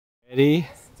Ready,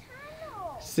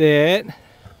 sit,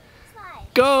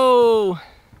 go!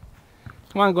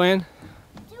 Come on, Gwen.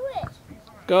 Do it.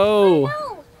 Go.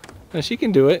 No, she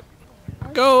can do it.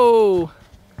 Go!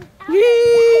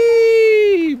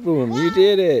 Whee! Boom, you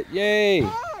did it. Yay!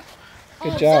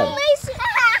 Good job.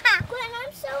 Gwen,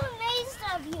 I'm so amazed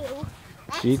of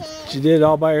you. She did it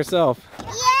all by herself.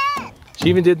 Yeah. She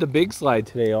even did the big slide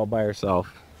today all by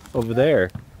herself. Over there.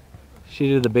 She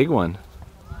did the big one.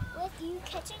 With you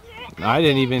catching her? I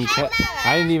didn't even catch her.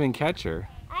 I didn't even catch her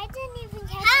either.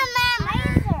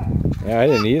 Yeah, I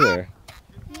didn't either.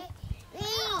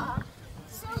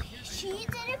 So she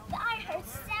did it by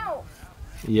herself.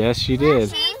 Yes, she did.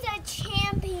 She's a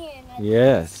champion.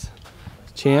 Yes.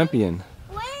 Champion.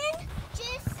 Gwen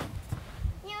just,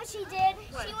 she did.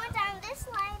 She went down this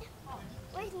slide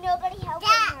with nobody helping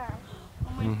her.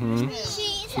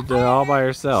 She did it all by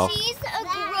herself. She's a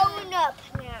grown-up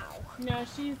now. No,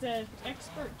 she's an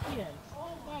expert kid.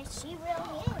 Yeah, she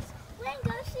really is.